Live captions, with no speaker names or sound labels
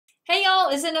Hey y'all,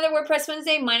 this is another WordPress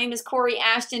Wednesday. My name is Kori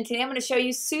Ashton. Today I'm going to show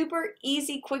you super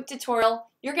easy, quick tutorial.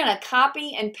 You're going to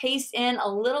copy and paste in a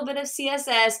little bit of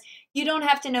CSS. You don't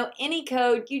have to know any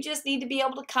code. You just need to be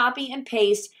able to copy and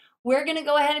paste. We're going to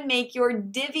go ahead and make your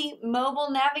Divi mobile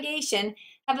navigation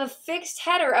have a fixed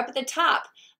header up at the top.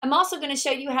 I'm also going to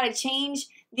show you how to change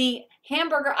the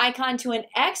hamburger icon to an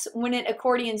X when it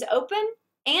accordions open,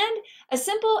 and a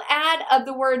simple add of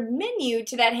the word menu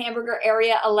to that hamburger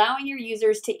area, allowing your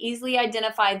users to easily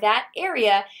identify that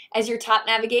area as your top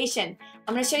navigation.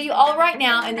 I'm going to show you all right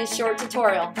now in this short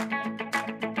tutorial.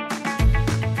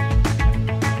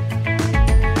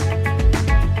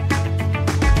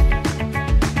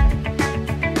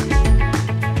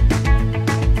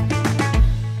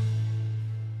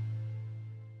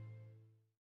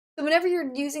 So whenever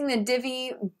you're using the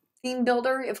Divi theme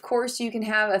builder, of course, you can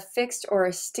have a fixed or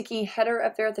a sticky header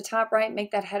up there at the top right. Make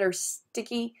that header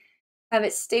sticky. Have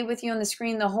it stay with you on the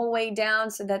screen the whole way down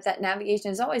so that that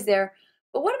navigation is always there.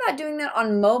 But what about doing that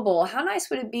on mobile? How nice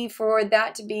would it be for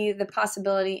that to be the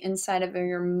possibility inside of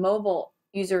your mobile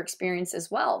user experience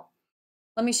as well?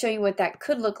 Let me show you what that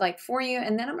could look like for you,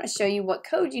 and then I'm going to show you what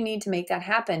code you need to make that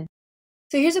happen.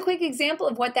 So here's a quick example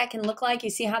of what that can look like. You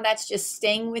see how that's just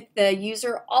staying with the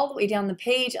user all the way down the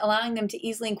page, allowing them to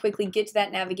easily and quickly get to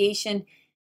that navigation,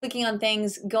 clicking on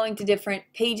things, going to different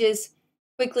pages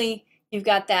quickly. You've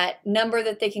got that number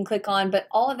that they can click on, but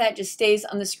all of that just stays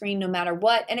on the screen no matter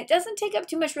what, and it doesn't take up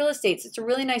too much real estate. So it's a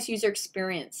really nice user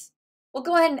experience. We'll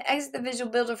go ahead and exit the Visual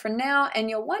Builder for now, and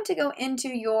you'll want to go into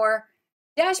your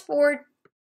dashboard,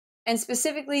 and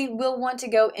specifically we'll want to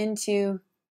go into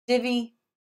Divi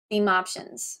theme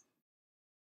options.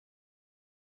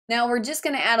 Now we're just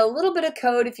going to add a little bit of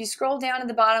code. If you scroll down to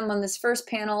the bottom on this first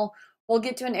panel, we'll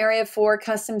get to an area for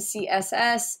custom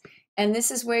CSS, and this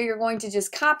is where you're going to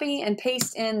just copy and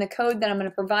paste in the code that I'm going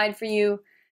to provide for you.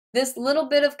 This little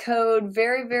bit of code,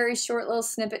 very short little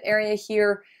snippet area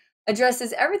here,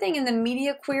 addresses everything in the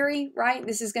media query, right?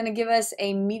 This is going to give us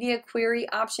a media query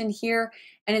option here,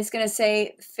 and it's going to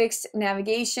say fixed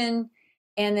navigation.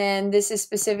 And then this is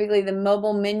specifically the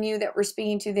mobile menu that we're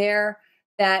speaking to there,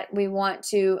 that we want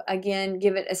to, again,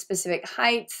 give it a specific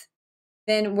height.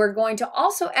 Then we're going to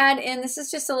also add in, this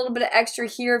is just a little bit of extra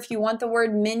here, if you want the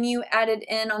word menu added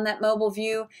in on that mobile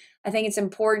view, I think it's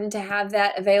important to have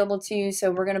that available to you. So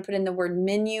we're going to put in the word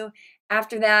menu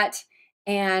after that.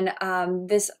 And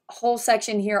this whole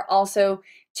section here also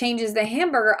changes the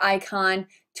hamburger icon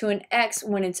to an X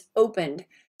when it's opened.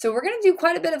 So we're going to do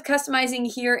quite a bit of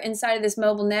customizing here inside of this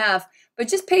mobile nav, but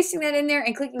just pasting that in there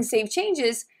and clicking Save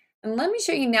Changes. And let me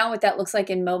show you now what that looks like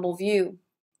in mobile view.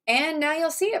 And now you'll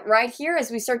see it right here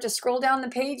as we start to scroll down the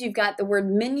page. You've got the word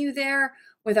menu there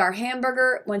with our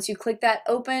hamburger. Once you click that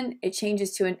open, it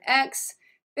changes to an X.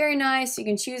 Very nice. You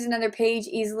can choose another page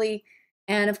easily.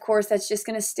 And of course, that's just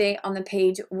going to stay on the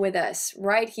page with us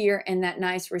right here in that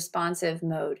nice responsive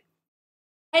mode.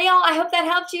 Hey y'all, I hope that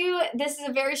helped you. This is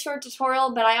a very short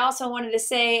tutorial, but I also wanted to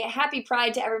say happy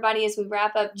Pride to everybody as we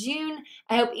wrap up June.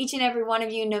 I hope each and every one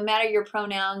of you, no matter your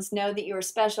pronouns, know that you are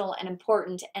special and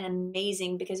important and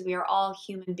amazing, because we are all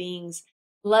human beings.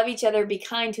 Love each other, be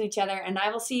kind to each other, and I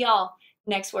will see y'all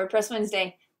next WordPress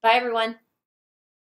Wednesday. Bye everyone.